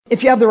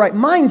If you have the right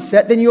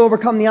mindset, then you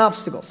overcome the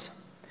obstacles.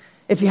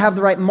 If you have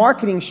the right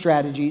marketing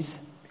strategies,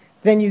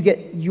 then you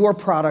get your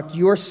product,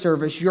 your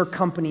service, your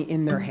company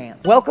in their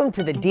hands. Welcome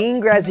to the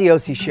Dean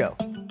Graziosi Show.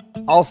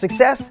 All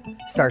success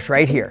starts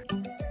right here.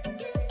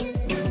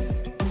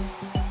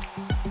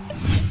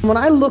 When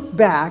I look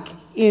back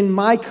in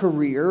my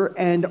career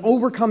and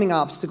overcoming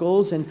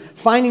obstacles and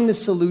finding the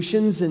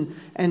solutions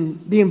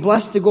and being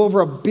blessed to go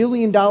over $1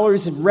 billion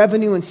in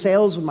revenue and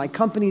sales with my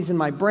companies and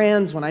my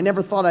brands when I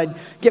never thought I'd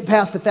get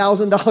past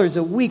 $1,000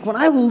 a week, when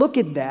I look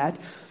at that,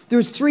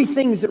 there's three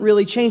things that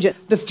really change it.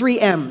 The 3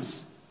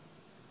 M's.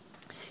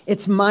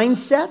 It's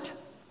mindset,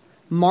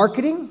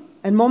 marketing,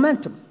 and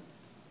momentum.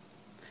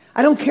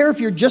 I don't care if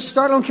you're just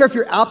starting. I don't care if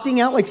you're opting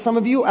out, like some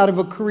of you, out of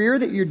a career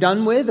that you're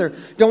done with or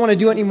don't want to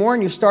do it anymore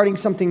and you're starting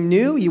something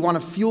new. You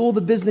want to fuel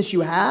the business you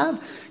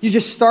have. You're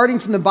just starting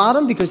from the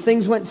bottom because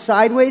things went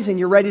sideways and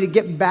you're ready to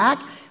get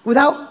back.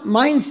 Without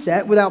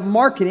mindset, without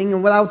marketing,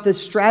 and without the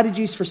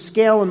strategies for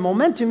scale and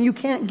momentum, you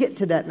can't get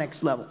to that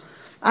next level.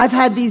 I've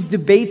had these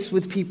debates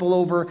with people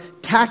over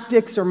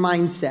tactics or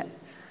mindset.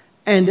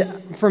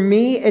 And for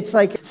me, it's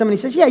like somebody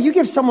says, yeah, you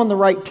give someone the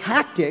right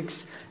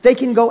tactics, they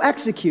can go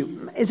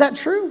execute. Is that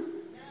true?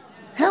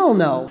 Hell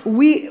no.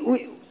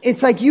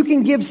 It's like you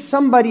can give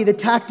somebody the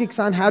tactics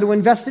on how to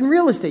invest in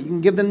real estate. You can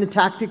give them the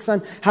tactics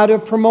on how to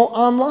promote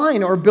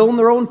online or build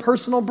their own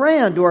personal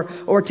brand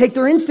or take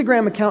their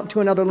Instagram account to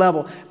another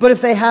level. But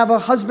if they have a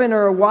husband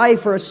or a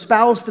wife or a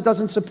spouse that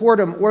doesn't support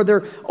them, or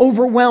they're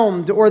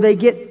overwhelmed, or they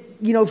get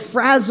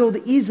frazzled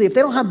easily, if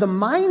they don't have the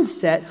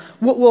mindset,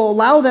 what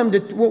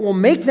will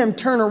make them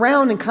turn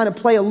around and kind of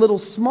play a little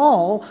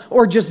small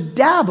or just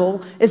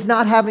dabble is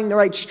not having the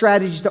right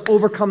strategies to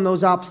overcome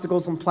those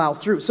obstacles and plow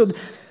through.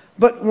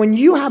 But when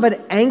you have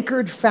an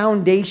anchored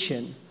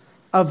foundation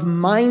of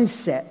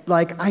mindset,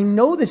 like, I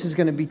know this is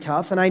going to be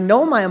tough, and I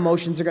know my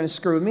emotions are going to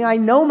screw with me. I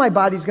know my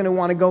body's going to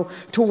want to go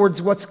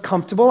towards what's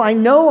comfortable. I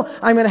know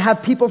I'm going to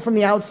have people from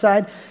the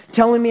outside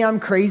telling me I'm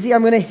crazy.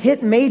 I'm going to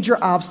hit major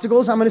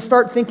obstacles. I'm going to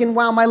start thinking,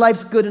 wow, my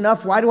life's good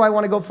enough. Why do I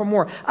want to go for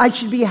more? I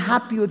should be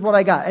happy with what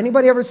I got.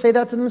 Anybody ever say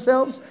that to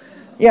themselves?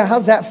 Yeah,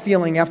 how's that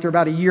feeling after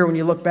about a year when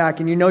you look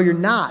back and you know you're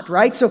not,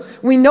 right? So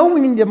we know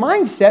we need a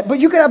mindset, but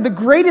you could have the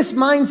greatest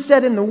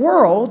mindset in the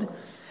world,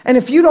 and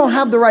if you don't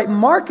have the right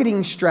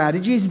marketing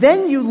strategies,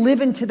 then you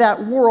live into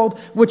that world,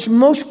 which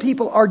most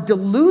people are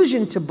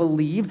delusioned to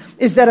believe,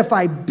 is that if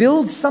I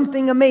build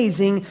something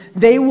amazing,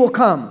 they will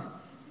come.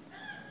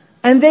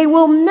 And they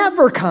will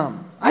never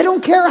come. I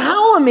don't care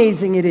how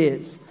amazing it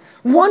is.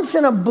 Once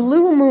in a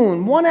blue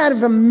moon, 1 out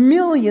of a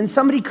million,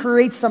 somebody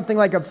creates something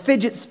like a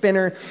fidget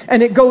spinner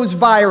and it goes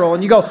viral.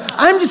 And you go,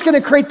 I'm just going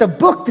to create the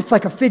book that's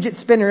like a fidget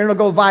spinner and it'll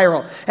go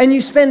viral. And you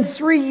spend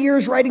 3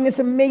 years writing this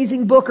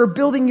amazing book or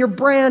building your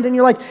brand and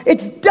you're like,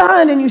 it's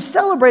done, and you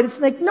celebrate. It's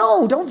like,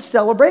 no, don't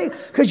celebrate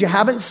because you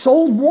haven't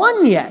sold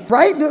one yet,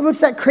 right? What's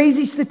that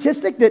crazy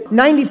statistic that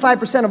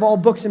 95% of all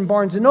books in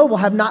Barnes & Noble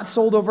have not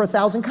sold over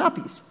 1,000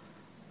 copies?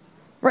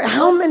 Right?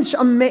 How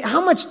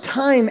much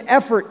time,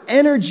 effort,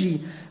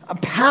 energy,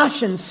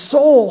 passion,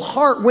 soul,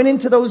 heart went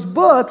into those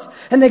books,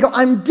 and they go,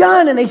 I'm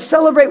done, and they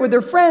celebrate with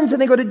their friends,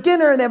 and they go to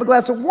dinner, and they have a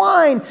glass of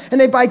wine,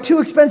 and they buy too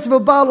expensive a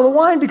bottle of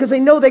wine because they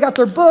know they got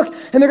their book,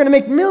 and they're going to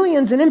make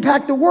millions and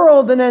impact the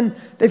world, and then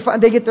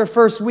they get their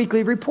first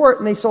weekly report,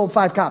 and they sold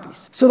 5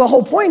 copies. So the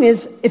whole point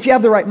is, if you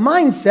have the right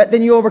mindset,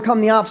 then you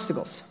overcome the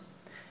obstacles.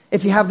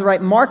 If you have the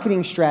right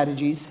marketing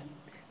strategies,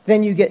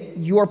 then you get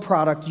your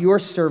product, your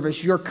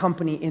service, your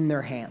company in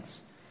their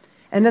hands.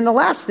 And then the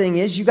last thing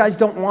is, you guys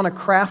don't want to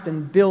craft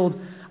and build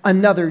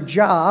another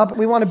job.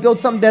 We want to build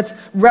something that's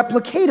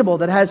replicatable,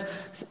 that has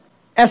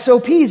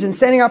SOPs and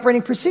standing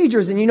operating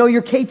procedures, and you know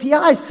your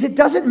KPIs. It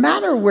doesn't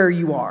matter where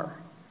you are.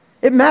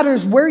 It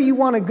matters where you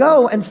want to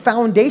go. And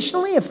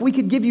foundationally, if we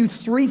could give you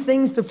 3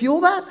 things to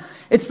fuel that,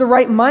 it's the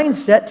right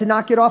mindset to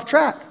not get off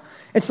track.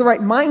 It's the right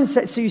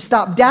mindset so you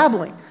stop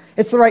dabbling.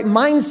 It's the right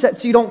mindset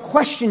so you don't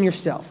question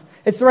yourself.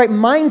 It's the right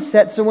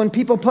mindset so when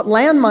people put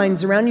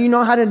landmines around you, you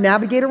know how to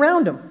navigate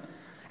around them.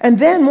 And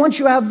then once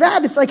you have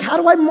that, it's like, how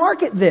do I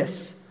market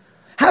this?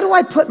 How do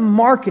I put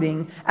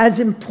marketing as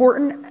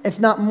important, if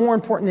not more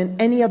important,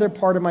 than any other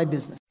part of my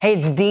business? Hey,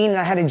 it's Dean, and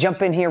I had to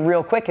jump in here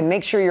real quick and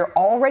make sure you're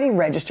already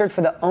registered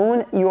for the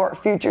Own Your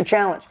Future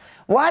Challenge.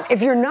 What?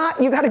 If you're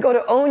not, you got to go to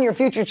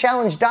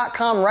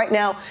ownyourfuturechallenge.com right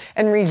now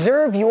and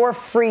reserve your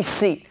free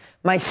seat.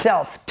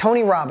 Myself,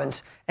 Tony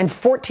Robbins, and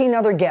 14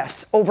 other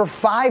guests over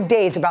 5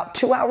 days, about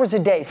 2 hours a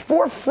day,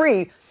 for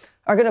free,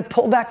 are going to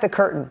pull back the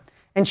curtain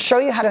and show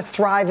you how to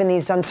thrive in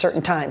these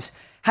uncertain times,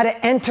 how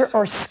to enter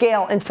or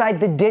scale inside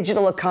the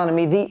digital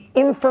economy, the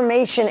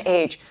information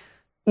age.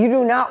 You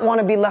do not want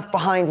to be left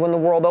behind when the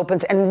world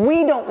opens, and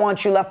we don't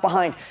want you left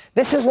behind.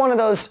 This is one of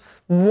those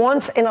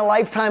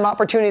once-in-a-lifetime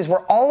opportunities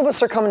where all of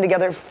us are coming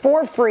together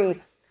for free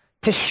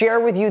to share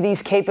with you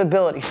these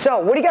capabilities. So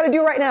what do you got to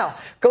do right now?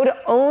 Go to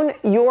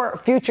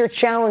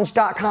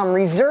ownyourfuturechallenge.com.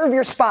 Reserve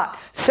your spot.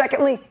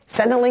 Secondly,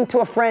 send a link to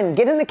a friend.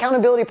 Get an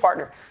accountability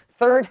partner.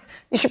 Third,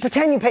 you should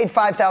pretend you paid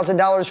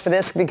 $5,000 for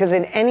this because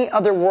in any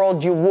other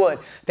world you would.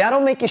 That'll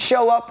make you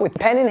show up with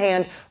pen in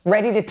hand,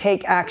 ready to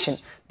take action.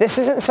 This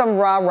isn't some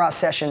rah-rah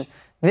session.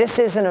 This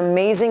is an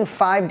amazing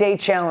 5-day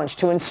challenge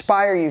to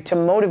inspire you, to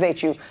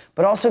motivate you,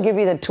 but also give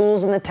you the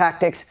tools and the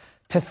tactics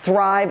to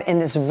thrive in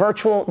this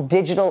virtual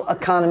digital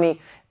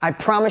economy. I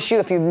promise you,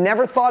 if you've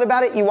never thought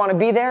about it, you want to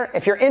be there.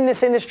 If you're in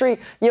this industry,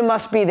 you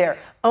must be there.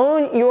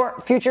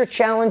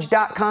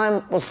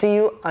 OwnYourFutureChallenge.com. We'll see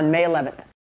you on May 11th.